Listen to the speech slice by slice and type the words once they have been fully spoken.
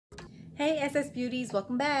Hey SS Beauties,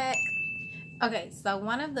 welcome back. Okay, so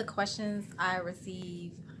one of the questions I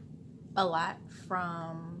receive a lot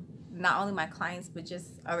from not only my clients but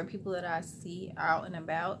just other people that I see out and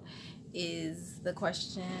about is the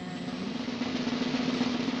question,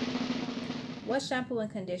 what shampoo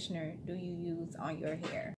and conditioner do you use on your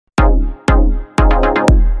hair?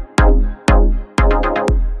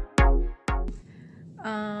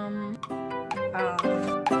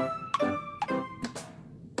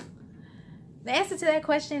 The answer to that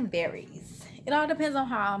question varies. It all depends on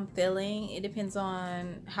how I'm feeling. It depends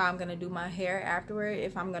on how I'm gonna do my hair afterward.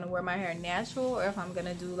 If I'm gonna wear my hair natural or if I'm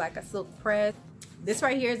gonna do like a silk press. This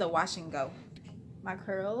right here is a wash and go. My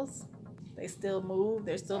curls, they still move.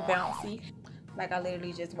 They're still bouncy. Like I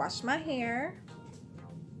literally just washed my hair.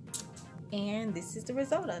 And this is the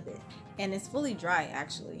result of it. And it's fully dry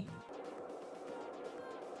actually.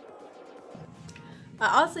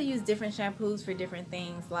 I also use different shampoos for different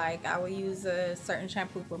things. Like I will use a certain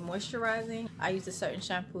shampoo for moisturizing. I use a certain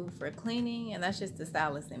shampoo for cleaning, and that's just the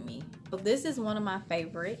stylist in me. So this is one of my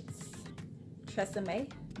favorites, Tresemme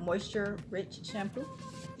Moisture Rich Shampoo.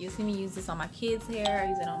 You see me use this on my kids' hair, I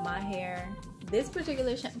use it on my hair. This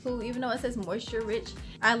particular shampoo, even though it says moisture rich,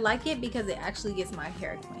 I like it because it actually gets my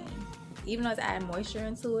hair clean. Even though it's adding moisture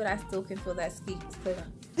into it, I still can feel that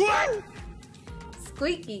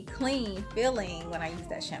squeaky clean feeling when I use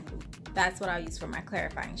that shampoo. That's what I use for my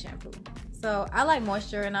clarifying shampoo. So I like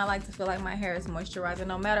moisture and I like to feel like my hair is moisturizing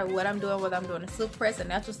no matter what I'm doing, whether I'm doing a silk press, a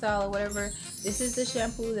natural style, or whatever. This is the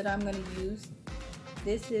shampoo that I'm gonna use.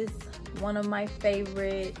 This is one of my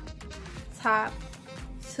favorite top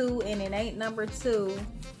 2, and it ain't number 2.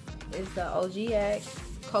 It's the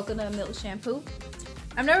OGX coconut milk shampoo.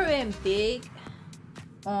 I've never been big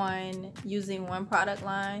on using one product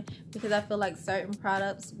line because I feel like certain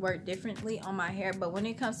products work differently on my hair, but when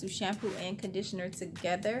it comes to shampoo and conditioner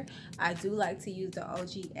together, I do like to use the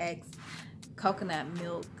OGX coconut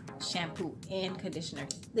milk shampoo and conditioner.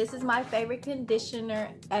 This is my favorite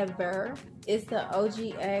conditioner ever. It's the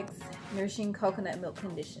OGX Nourishing coconut milk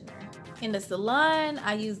conditioner. In the salon,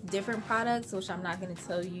 I use different products, which I'm not going to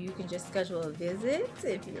tell you. You can just schedule a visit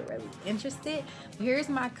if you're really interested. Here's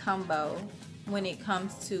my combo when it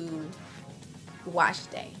comes to wash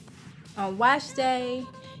day. On wash day,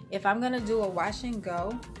 if I'm gonna do a wash and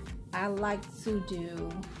go, I like to do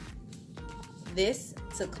this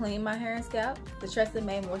to clean my hair and scalp, the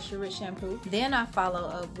Tresemme Moisture Rich Shampoo. Then I follow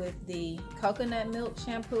up with the coconut milk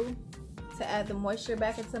shampoo to add the moisture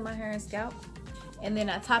back into my hair and scalp. And then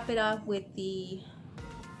I top it off with the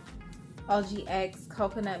OGX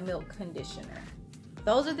coconut milk conditioner.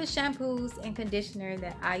 Those are the shampoos and conditioner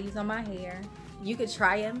that I use on my hair. You could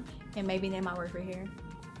try them and maybe they might work for hair.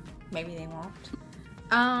 Maybe they won't.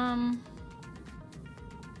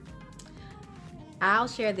 I'll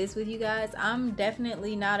share this with you guys. I'm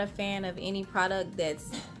definitely not a fan of any product that's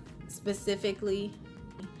specifically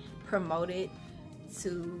promoted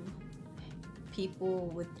to people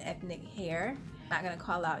with ethnic hair. I'm not gonna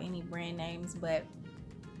call out any brand names, but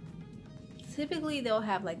typically they'll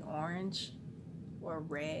have like orange or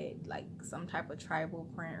red, like some type of tribal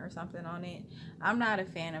print or something on it. I'm not a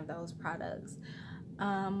fan of those products.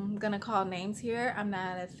 I'm gonna call names here. I'm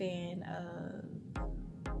not a fan of,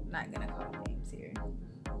 not gonna call names here.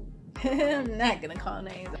 I'm not gonna call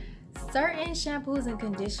names. Certain shampoos and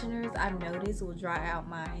conditioners I've noticed will dry out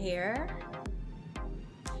my hair,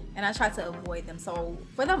 and I try to avoid them. So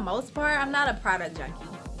for the most part, I'm not a product junkie.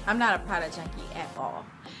 I'm not a product junkie at all.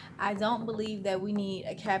 I don't believe that we need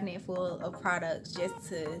a cabinet full of products just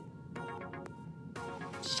to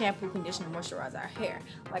shampoo, conditioner, moisturize our hair.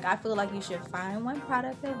 Like, I feel like you should find one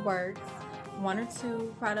product that works, 1 or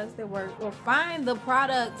 2 products that work, or find the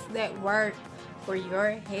products that work for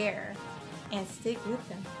your hair and stick with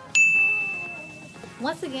them.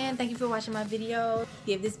 Once again, thank you for watching my video.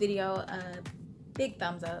 Give this video a big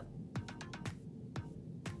thumbs up.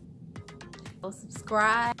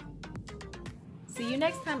 Subscribe. See you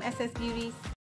next time, SS Beauties.